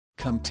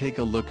Come take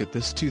a look at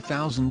this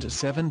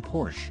 2007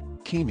 Porsche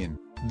Cayman.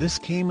 This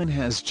Cayman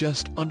has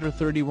just under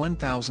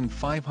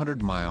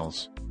 31,500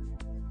 miles.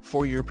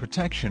 For your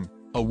protection,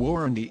 a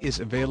warranty is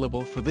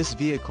available for this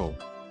vehicle.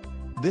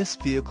 This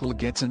vehicle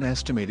gets an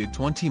estimated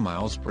 20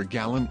 miles per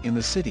gallon in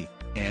the city,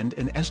 and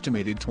an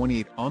estimated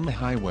 28 on the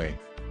highway.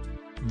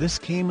 This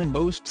Cayman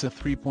boasts a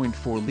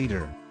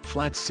 3.4-liter,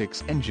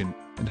 flat-six engine,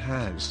 and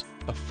has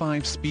a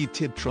 5-speed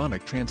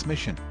Tiptronic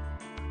transmission.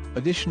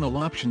 Additional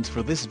options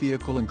for this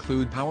vehicle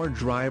include power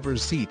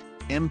driver's seat,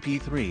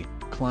 MP3,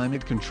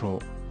 climate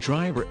control,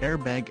 driver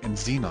airbag and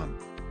xenon.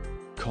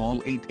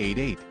 Call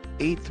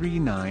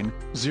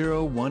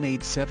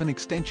 888-839-0187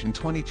 extension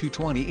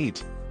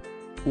 2228.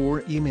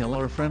 Or email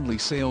our friendly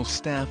sales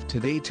staff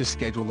today to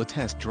schedule a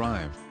test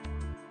drive.